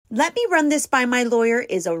Let me run this by my lawyer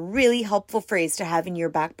is a really helpful phrase to have in your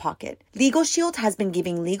back pocket. Legal Shield has been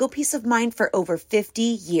giving legal peace of mind for over 50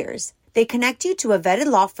 years. They connect you to a vetted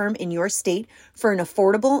law firm in your state for an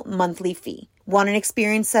affordable monthly fee. Want an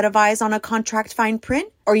experienced set of eyes on a contract fine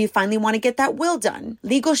print? Or you finally want to get that will done?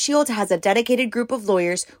 Legal Shield has a dedicated group of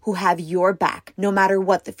lawyers who have your back, no matter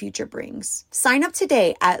what the future brings. Sign up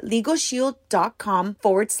today at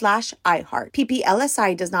LegalShield.com/iHeart.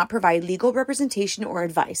 PPLSI does not provide legal representation or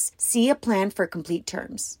advice. See a plan for complete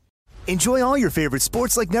terms. Enjoy all your favorite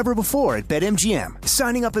sports like never before at BetMGM.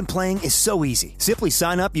 Signing up and playing is so easy. Simply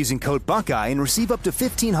sign up using code Buckeye and receive up to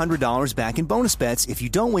 $1,500 back in bonus bets if you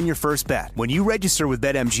don't win your first bet. When you register with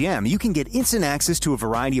BetMGM, you can get instant access to a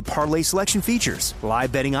variety of parlay selection features,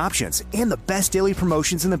 live betting options, and the best daily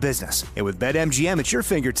promotions in the business. And with BetMGM at your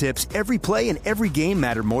fingertips, every play and every game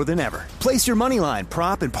matter more than ever. Place your moneyline,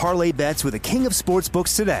 prop, and parlay bets with the king of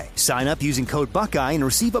sportsbooks today. Sign up using code Buckeye and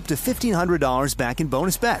receive up to $1,500 back in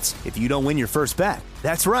bonus bets if you don't win your first bet.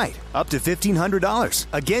 That's right, up to $1,500.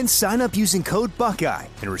 Again, sign up using code Buckeye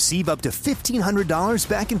and receive up to $1,500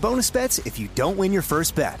 back in bonus bets if you don't win your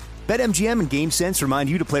first bet. BetMGM and GameSense remind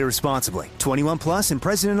you to play responsibly. 21 plus and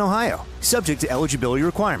present in Ohio. Subject to eligibility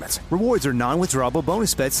requirements. Rewards are non-withdrawable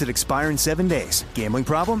bonus bets that expire in 7 days. Gambling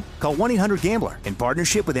problem? Call 1-800-GAMBLER in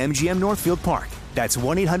partnership with MGM Northfield Park. That's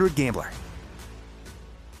 1-800-GAMBLER.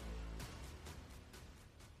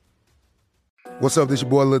 What's up, this your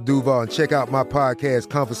boy Lil Duval, and check out my podcast,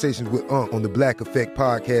 Conversations with Unc, on the Black Effect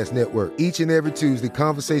Podcast Network. Each and every Tuesday,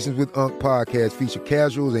 Conversations with Unc podcast feature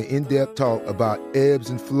casual and in-depth talk about ebbs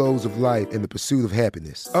and flows of life and the pursuit of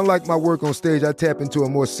happiness. Unlike my work on stage, I tap into a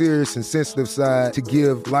more serious and sensitive side to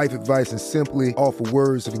give life advice and simply offer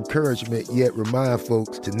words of encouragement, yet remind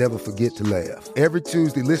folks to never forget to laugh. Every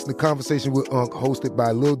Tuesday, listen to Conversation with Unc, hosted by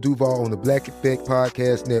Lil Duval on the Black Effect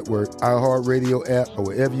Podcast Network, iHeartRadio app, or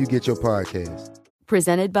wherever you get your podcasts.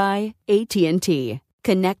 Presented by AT&T.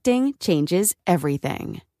 Connecting changes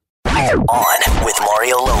everything. On with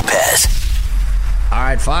Mario Lopez. All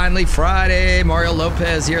right, finally Friday. Mario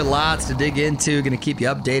Lopez here. Lots to dig into. Going to keep you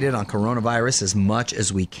updated on coronavirus as much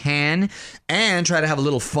as we can and try to have a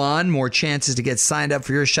little fun. More chances to get signed up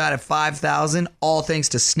for your shot at $5,000, all thanks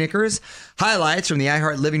to Snickers. Highlights from the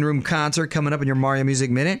iHeart Living Room concert coming up in your Mario Music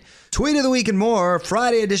Minute. Tweet of the week and more.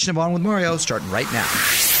 Friday edition of On with Mario starting right now.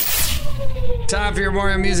 Time for your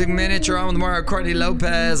Mario Music Minute. You're on with Mario Courtney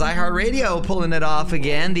Lopez. iHeartRadio pulling it off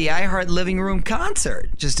again. The iHeart Living Room concert.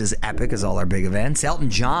 Just as epic as all our big events. Elton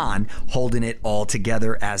John holding it all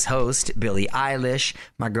together as host. Billie Eilish,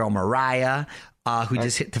 my girl Mariah, who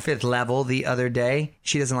just hit the 5th level the other day.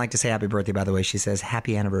 She doesn't like to say happy birthday, by the way. She says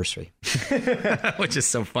happy anniversary, which is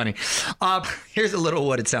so funny. Here's a little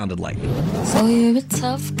what it sounded like. So you're a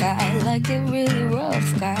tough guy, like a really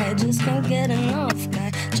rough guy. Just can't get enough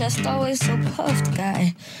guy. Just always so puffed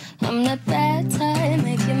guy. I'm that bad type,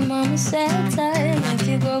 make your mama sad type, make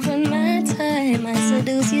your girlfriend mad type, I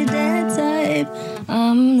seduce your dad type.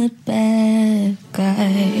 I'm the bad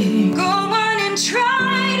guy. Go on and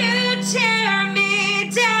try to tear me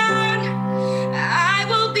down. I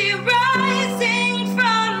will be rising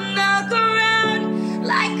from the ground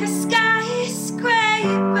like a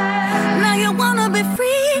skyscraper. Now you wanna be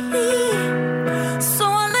free, so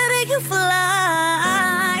I'm letting you fly.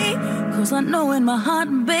 'Cause I know in my heart,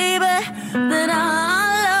 baby, that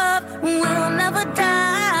our love will never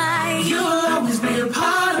die. You'll always be a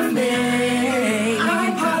part of me.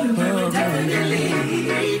 I'm part of you,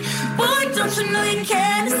 definitely. Boy, don't you know you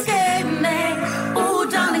can't escape me? Oh,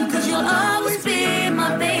 darling, 'cause you'll always be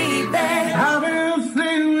my baby. I've been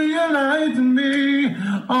saying when you lied to me,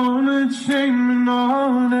 all the shame and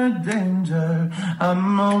all the danger.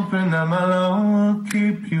 I'm hoping that my love will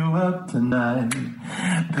keep you up tonight.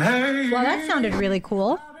 Well, that sounded really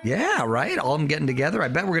cool. Yeah, right? All of them getting together. I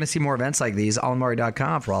bet we're going to see more events like these.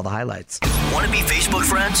 OnWithMario.com for all the highlights. Want to be Facebook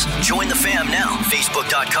friends? Join the fam now.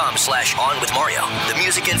 Facebook.com/OnWithMario. The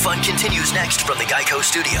music and fun continues next from the Geico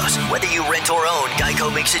Studios. Whether you rent or own,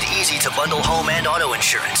 Geico makes it easy to bundle home and auto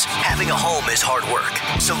insurance. Having a home is hard work.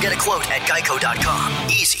 So get a quote at Geico.com.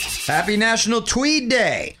 Easy. Happy National Tweed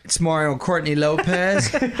Day. It's Mario Courtney Lopez.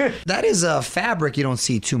 That is a fabric you don't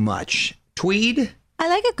see too much. Tweed? I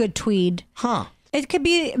like a good tweed. Huh. It could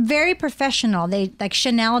be very professional. They like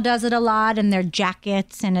Chanel does it a lot in their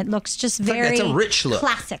jackets, and it looks just very that's a rich look.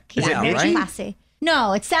 Classic. Is Yeah, it very right? classy.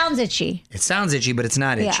 No, it sounds itchy. It sounds itchy, but it's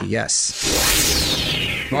not itchy. Yeah.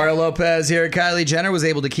 Yes. Mario Lopez here. Kylie Jenner was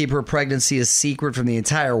able to keep her pregnancy a secret from the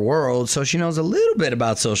entire world, so she knows a little bit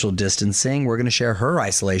about social distancing. We're going to share her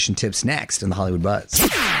isolation tips next in the Hollywood Buzz.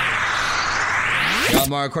 You're on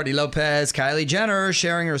Mario, Courtney Lopez, Kylie Jenner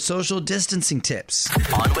sharing her social distancing tips.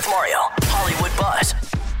 On with Mario, Hollywood Buzz.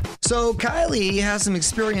 So Kylie has some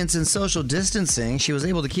experience in social distancing. She was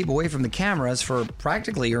able to keep away from the cameras for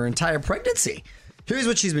practically her entire pregnancy. Here's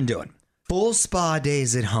what she's been doing. Full spa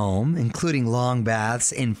days at home, including long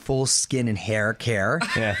baths and full skin and hair care.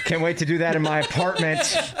 Yeah, can't wait to do that in my apartment.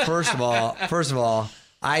 First of all,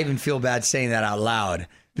 I even feel bad saying that out loud.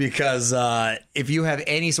 Because if you have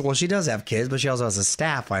any, well, she does have kids, but she also has a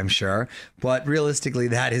staff, I'm sure. But realistically,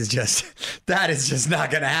 that is just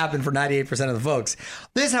not going to happen for 98% of the folks.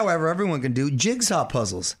 This, however, everyone can do jigsaw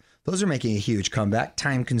puzzles. Those are making a huge comeback.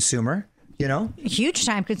 Time consumer, you know? Huge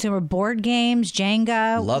time consumer. Board games,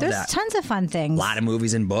 Jenga. Love There's that. tons of fun things. A lot of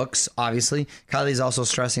movies and books, obviously. Kylie's also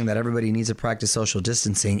stressing that everybody needs to practice social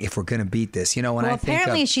distancing if we're going to beat this. You know, when well, I think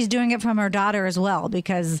apparently she's doing it from her daughter as well,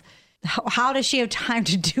 because how does she have time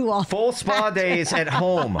to do all Full spa days at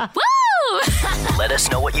home. Let us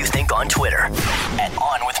know what you think on Twitter at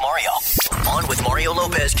On With Mario. On With Mario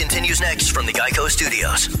Lopez continues next from the Geico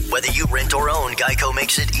Studios. Whether you rent or own, Geico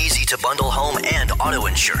makes it easy to bundle home and auto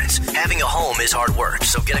insurance. Having a home is hard work,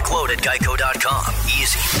 so get a quote at geico.com.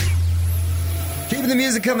 Easy. Keeping the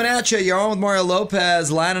music coming at you. You're on with Mario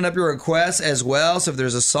Lopez, lining up your requests as well. So if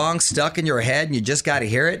there's a song stuck in your head and you just got to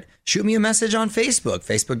hear it, shoot me a message on Facebook,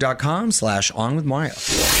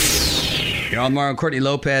 facebook.com/onwithmario. You're on Mario, Courtney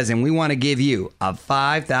Lopez, and we want to give you a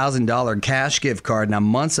 $5,000 cash gift card and a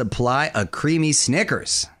month's supply of creamy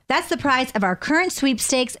Snickers. That's the prize of our current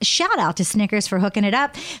sweepstakes. Shout out to Snickers for hooking it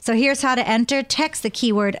up. So here's how to enter. Text the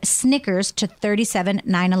keyword Snickers to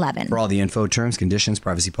 37911. For all the info, terms, conditions,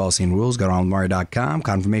 privacy policy, and rules, go to onwithmario.com.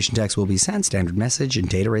 Confirmation text will be sent. Standard message and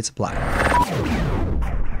data rates apply.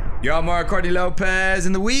 You're on Mario, Courtney Lopez,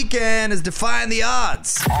 and the weekend is defying the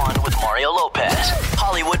odds. On with Mario Lopez,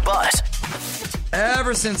 Hollywood Buzz.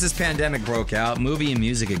 Ever since this pandemic broke out, movie and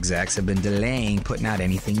music execs have been delaying putting out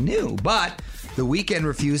anything new. But The Weeknd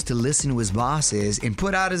refused to listen to his bosses and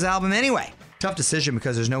put out his album anyway. Tough decision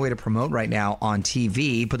because there's no way to promote right now on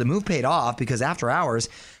TV, but the move paid off because After Hours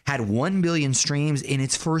had 1 billion streams in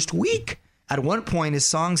its first week. At one point, his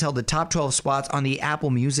songs held the top 12 spots on the Apple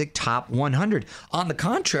Music Top 100. On the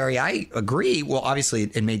contrary, I agree. Well, obviously,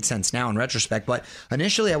 it made sense now in retrospect, but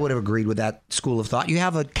initially I would have agreed with that school of thought. You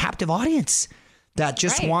have a captive audience that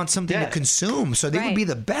just wants something to consume. So they would be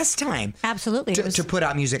the best time Absolutely. to put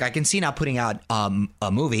out music. I can see not putting out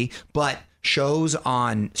a movie, but shows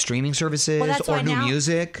on streaming services or new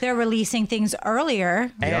music. They're releasing things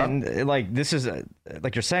earlier. And like this is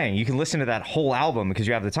like you're saying, you can listen to that whole album because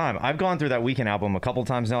you have the time. I've gone through that Weeknd album a couple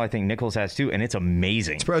times now. I think Nicholas has too, and it's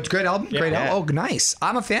amazing. It's a great album. Great album. Oh, nice.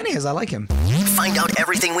 I'm a fan of his. I like him. Find out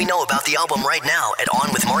everything we know about the album right now at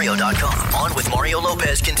onwithmario.com. On with Mario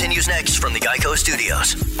Lopez continues next from the Geico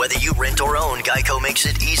Studios. Whether you rent or own, Geico makes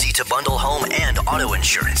it easy to bundle home and auto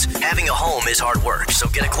insurance. Having a home is hard work, so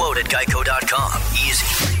get a quote at geico.com.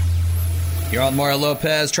 Easy. You're on Mario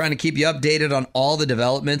Lopez, trying to keep you updated on all the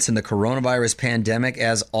developments in the coronavirus pandemic.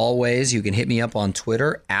 As always, you can hit me up on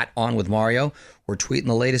Twitter at OnWithMario or tweeting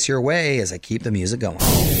the latest your way as I keep the music going.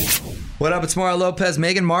 What up? It's Mario Lopez.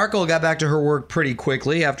 Meghan Markle got back to her work pretty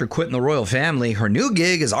quickly after quitting the royal family. Her new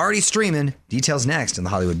gig is already streaming. Details next in the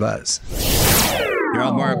Hollywood Buzz. You're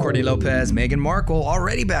on Mario, Courtney Lopez. Meghan Markle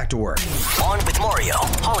already back to work. On with Mario,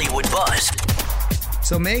 Hollywood Buzz.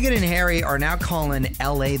 So Meghan and Harry are now calling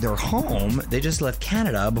LA their home. They just left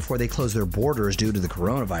Canada before they closed their borders due to the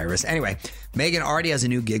coronavirus. Anyway, Meghan already has a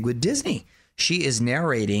new gig with Disney. She is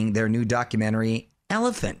narrating their new documentary,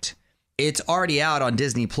 Elephant. It's already out on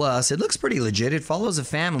Disney Plus. It looks pretty legit. It follows a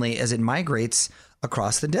family as it migrates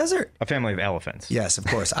across the desert. A family of elephants. Yes, of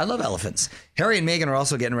course. I love elephants. Harry and Meghan are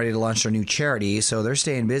also getting ready to launch their new charity, so they're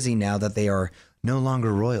staying busy now that they are no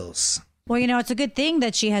longer royals. Well, you know, it's a good thing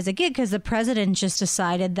that she has a gig because the president just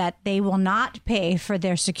decided that they will not pay for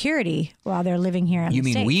their security while they're living here in the States.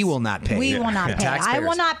 You mean we will not pay? We will not pay. Taxpayers. I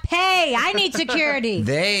will not pay. I need security.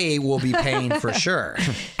 They will be paying for sure.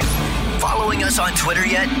 Following us on Twitter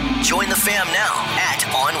yet? Join the fam now at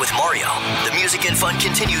On With Mario. The music and fun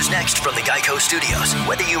continues next from the Geico Studios.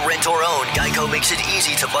 Whether you rent or own, Geico makes it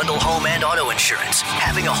easy to bundle home and auto insurance.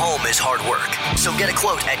 Having a home is hard work, so get a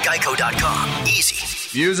quote at geico.com. Easy.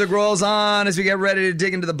 Music rolls on as we get ready to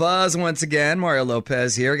dig into the buzz once again. Mario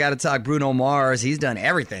Lopez here. Got to talk Bruno Mars. He's done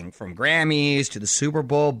everything from Grammys to the Super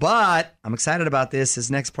Bowl, but I'm excited about this.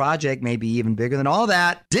 His next project may be even bigger than all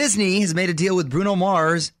that. Disney has made a deal with Bruno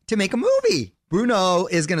Mars to make a movie. Bruno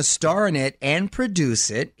is going to star in it and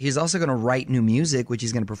produce it. He's also going to write new music, which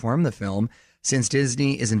he's going to perform in the film. Since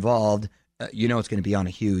Disney is involved, you know it's going to be on a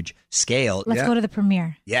huge scale. Let's go to the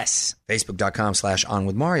premiere. Yes.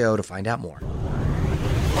 Facebook.com/onwithmario to find out more.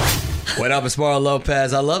 What up, it's Mario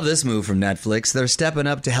Lopez. I love this move from Netflix. They're stepping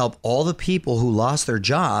up to help all the people who lost their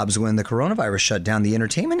jobs when the coronavirus shut down the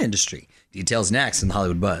entertainment industry. Details next in the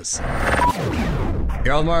Hollywood Buzz.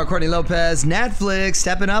 You're on Mario Courtney Lopez. Netflix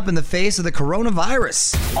stepping up in the face of the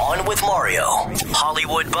coronavirus. On with Mario,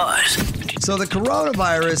 Hollywood Buzz. So the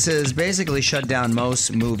coronavirus has basically shut down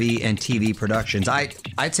most movie and TV productions.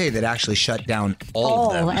 I'd say that actually shut down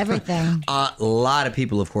all of them. Everything. A lot of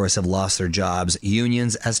people, of course, have lost their jobs.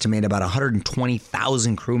 Unions estimate about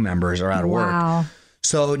 120,000 crew members are out of work.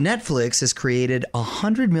 So Netflix has created a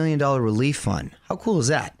 $100 million relief fund. How cool is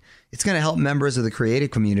that? It's going to help members of the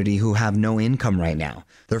creative community who have no income right now.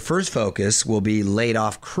 Their first focus will be laid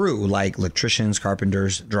off crew like electricians,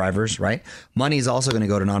 carpenters, drivers, right? Money is also going to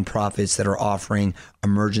go to nonprofits that are offering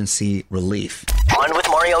emergency relief.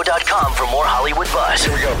 OnWithMario.com for more Hollywood Buzz.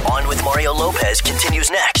 Here we go. On with Mario Lopez continues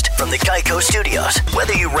next from the Geico Studios.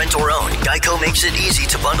 Whether you rent or own, Geico makes it easy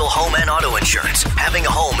to bundle home and auto insurance. Having a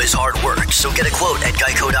home is hard work, so get a quote at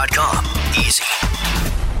Geico.com. Easy.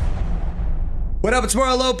 What up, it's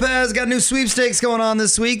Mario Lopez. Got new sweepstakes going on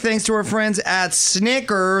this week thanks to our friends at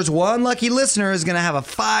Snickers. One lucky listener is going to have a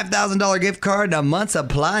 $5,000 gift card and a month's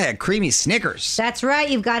supply of creamy Snickers. That's right.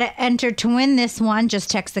 You've got to enter to win this one. Just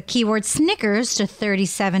text the keyword Snickers to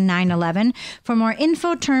 37911. For more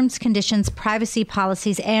info, terms, conditions, privacy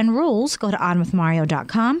policies, and rules, go to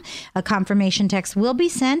onwithmario.com. A confirmation text will be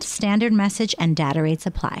sent. Standard message and data rates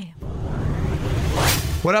apply.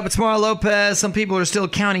 What up, it's Mario Lopez. Some people are still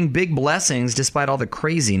counting big blessings despite all the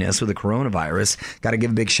craziness with the coronavirus. Got to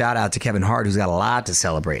give a big shout out to Kevin Hart, who's got a lot to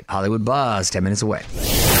celebrate. Hollywood Buzz, 10 minutes away.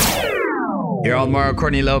 You're on Mario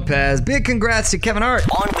Courtney Lopez. Big congrats to Kevin Hart.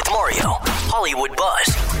 On with Mario, Hollywood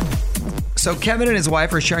Buzz. So Kevin and his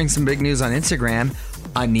wife are sharing some big news on Instagram.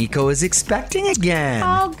 Nico is expecting again.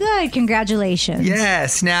 Oh, good. Congratulations.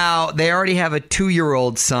 Yes. Now, they already have a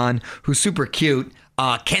 2-year-old son who's super cute.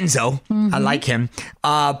 Kenzo. I like him.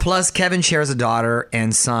 Plus, Kevin shares a daughter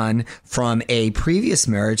and son from a previous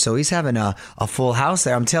marriage, so he's having a full house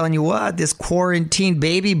there. I'm telling you what, this quarantine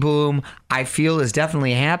baby boom, I feel, is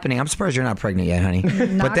definitely happening. I'm surprised you're not pregnant yet, honey.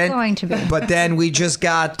 Not going to be. But then we just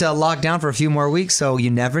got locked down for a few more weeks, so you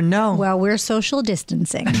never know. Well, we're social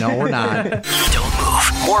distancing. No, we're not. Don't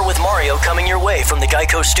move. More with Mario coming your way from the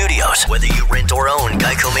Geico Studios. Whether you rent or own,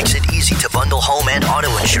 Geico makes it easy to bundle home and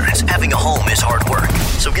auto insurance. Having a home is hard work,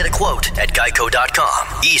 so get a quote at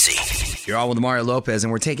Geico.com. Easy. You're on with Mario Lopez,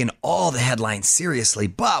 and we're taking all the headlines seriously,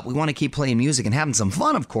 but we want to keep playing music and having some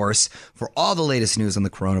fun, of course. For all the latest news on the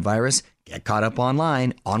coronavirus, get caught up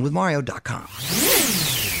online, onwithmario.com.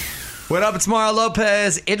 What up, it's Mario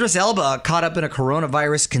Lopez. Idris Elba caught up in a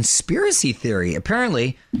coronavirus conspiracy theory.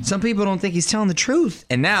 Apparently, some people don't think he's telling the truth,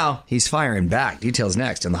 and now he's firing back. Details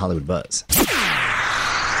next in the Hollywood Buzz.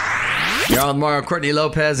 You're on Mario Courtney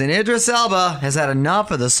Lopez, and Idris Elba has had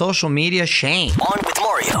enough of the social media shame. On with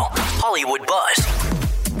Mario, Hollywood Buzz.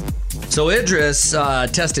 So Idris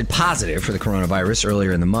tested positive for the coronavirus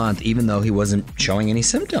earlier in the month, even though he wasn't showing any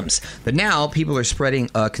symptoms. But now people are spreading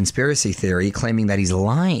a conspiracy theory claiming that he's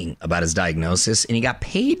lying about his diagnosis, and he got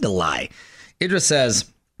paid to lie. Idris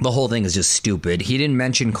says the whole thing is just stupid. He didn't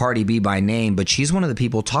mention Cardi B by name, but she's one of the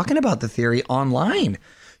people talking about the theory online.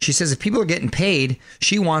 She says if people are getting paid,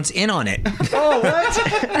 she wants in on it. Oh, what?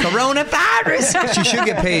 Coronavirus. She should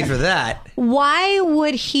get paid for that. Why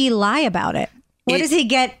would he lie about it? What does he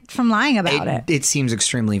get from lying about it? It seems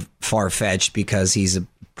extremely far-fetched because he's a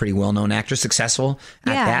pretty well-known actor, successful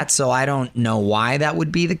at that. So I don't know why that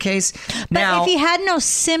would be the case. But now, if he had no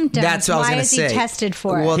symptoms, that's what I was why gonna is say. he tested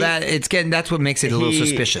for it? Well, that's what makes it a little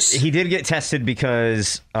suspicious. He did get tested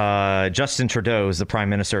because Justin Trudeau is the Prime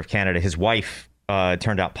Minister of Canada. His wife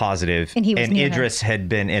turned out positive, and Idris had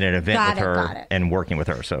been in an event with her and working with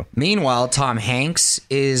her. So meanwhile, Tom Hanks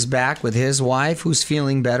is back with his wife, who's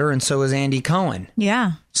feeling better, and so is Andy Cohen.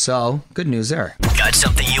 Yeah. So, good news there. Got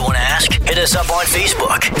something you want to ask? Hit us up on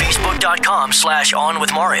Facebook.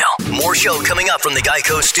 Facebook.com/OnWithMario. More show coming up from the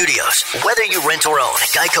Geico Studios. Whether you rent or own,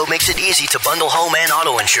 Geico makes it easy to bundle home and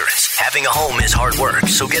auto insurance. Having a home is hard work,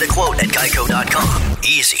 so get a quote at Geico.com.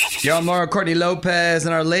 Easy. Yo, I'm Mario Courtney Lopez,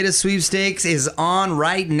 and our latest sweepstakes is on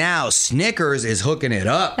right now. Snickers is hooking it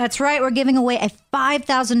up. That's right. We're giving away a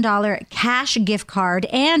 $5,000 cash gift card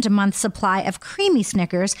and a month's supply of creamy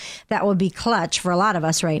Snickers. That would be clutch for a lot of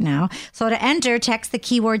us right now. So to enter, text the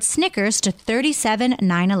keyword Snickers to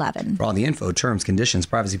 37911. For all the info, terms, conditions,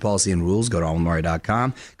 privacy policy, and rules, go to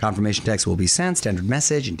onwithmario.com. Confirmation text will be sent, standard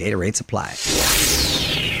message, and data rates apply.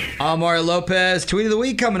 I'm Mario Lopez. Tweet of the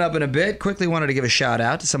week coming up in a bit. Quickly wanted to give a shout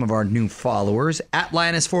out to some of our new followers. At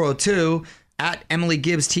Linus402, at Emily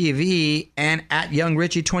Gibbs TV, and at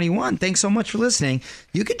YoungRichie21. Thanks so much for listening.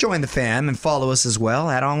 You can join the fam and follow us as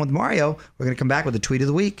well at On With Mario. We're going to come back with the tweet of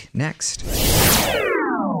the week next.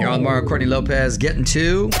 You're on Mario Courtney Lopez getting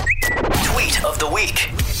to Tweet of the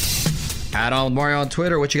week. At On With Mario on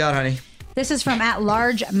Twitter. What you got, honey? This is from at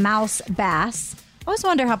Large Mouse Bass. I always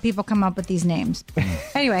wonder how people come up with these names.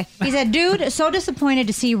 Anyway, he said, dude, so disappointed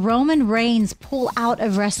to see Roman Reigns pull out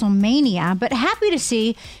of WrestleMania, but happy to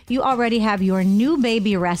see you already have your new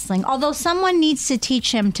baby wrestling, although someone needs to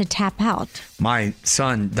teach him to tap out. My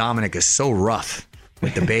son, Dominic, is so rough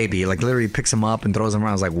with the baby. Like, literally picks him up and throws him around.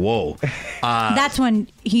 I was like, whoa. That's when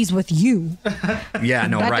he's with you. Yeah,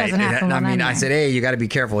 no, That right. doesn't happen I when mean, I'm I there. said, hey, you got to be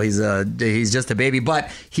careful. He's just a baby. But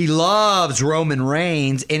he loves Roman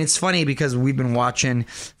Reigns. And it's funny because we've been watching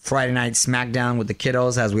Friday Night SmackDown with the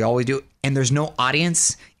kiddos, as we always do. And there's no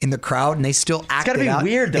audience in the crowd, and they still act it out. It's got to be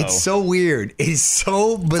weird, though. It's so weird. It's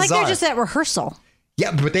so bizarre. It's like they're just at rehearsal.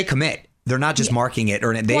 Yeah, but they commit. They're not just marking it,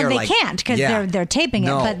 or they Well, are they like can't because they're taping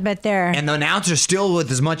No. it, but they're and the announcer still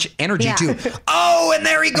with as much energy Yeah. too. Oh, and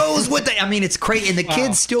there he goes with it. I mean, it's crazy, and the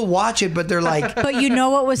kids still watch it, but they're like, But you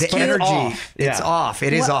know what was the cute? energy, off. it's Yeah. off.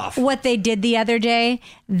 It is off. What they did the other day,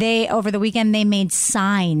 over the weekend, they made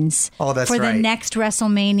signs Oh, that's for the right. next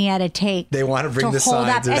WrestleMania to take. They want to bring the hold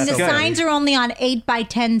signs. up, and the That's good. signs are only on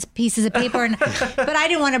 8x10 pieces of paper. And, but I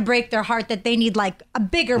didn't want to break their heart that they need like a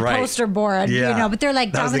bigger Right. poster board, Yeah. But they're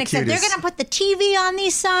like, That was the Dominic said, they're cutest. going to put the TV on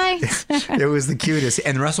these signs. It was the cutest.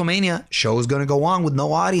 And WrestleMania show is going to go on with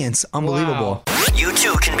no audience. Unbelievable. You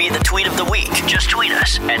too can be the tweet of the week. Just tweet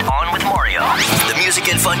us at On With Mario. The music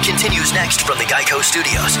and fun continues next from the Geico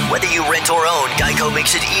Studios. Whether you rent or own, Geico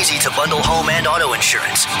makes it easy to bundle home and auto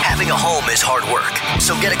insurance. Having a home is hard work,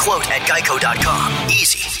 so get a quote at geico.com.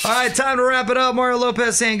 Easy. All right, time to wrap it up. Mario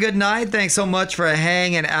Lopez saying good night. Thanks so much for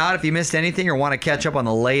hanging out. If you missed anything or want to catch up on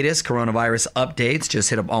the latest coronavirus updates, just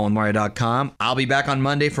hit up allwithmario.com. I'll be back on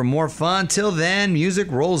Monday for more fun. Till then,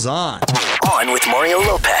 music rolls on. On with Mario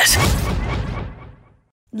Lopez.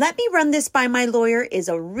 Let me run this by my lawyer is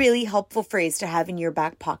a really helpful phrase to have in your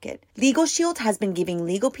back pocket. Legal Shield has been giving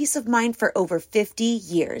legal peace of mind for over 50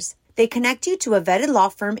 years. They connect you to a vetted law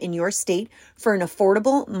firm in your state for an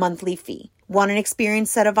affordable monthly fee. Want an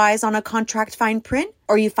experienced set of eyes on a contract fine print?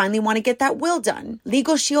 Or you finally want to get that will done?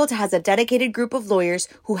 Legal Shield has a dedicated group of lawyers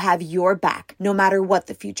who have your back, no matter what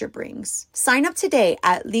the future brings. Sign up today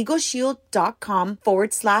at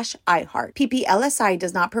LegalShield.com/iHeart. PPLSI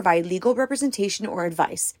does not provide legal representation or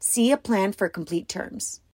advice. See a plan for complete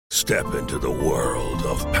terms. Step into the world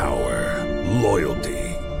of power, loyalty,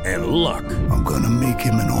 and luck. I'm gonna make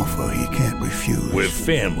him an offer he can't refuse. With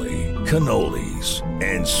family, cannolis,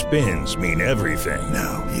 and spins mean everything.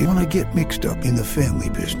 Now, you wanna get mixed up in the family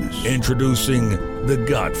business. Introducing The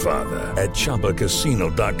Godfather at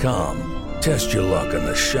ChumbaCasino.com. Test your luck in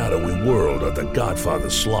the shadowy world of The Godfather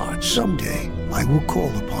slot. Someday, I will call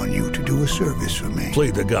upon you to do a service for me. Play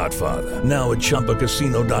The Godfather now at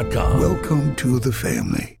ChumbaCasino.com. Welcome to the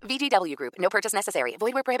family. VGW Group. No purchase necessary.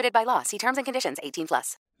 Void where prohibited by law. See terms and conditions.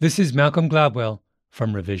 18+. This is Malcolm Gladwell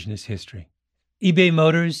from Revisionist History. eBay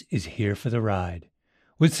Motors is here for the ride.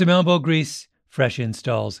 With some elbow grease, fresh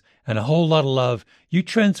installs, and a whole lot of love, you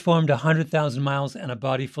transformed 100,000 miles and a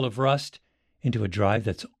body full of rust into a drive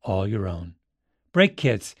that's all your own. Brake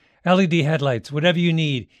kits, LED headlights, whatever you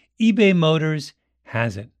need, eBay Motors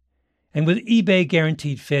has it. And with eBay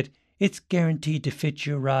Guaranteed Fit, it's guaranteed to fit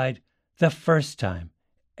your ride the first time,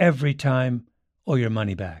 every time, or your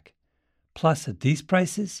money back. Plus, at these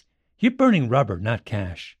prices, you're burning rubber, not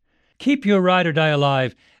cash. Keep your ride or die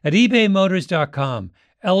alive at ebaymotors.com.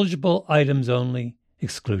 Eligible items only.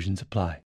 Exclusions apply.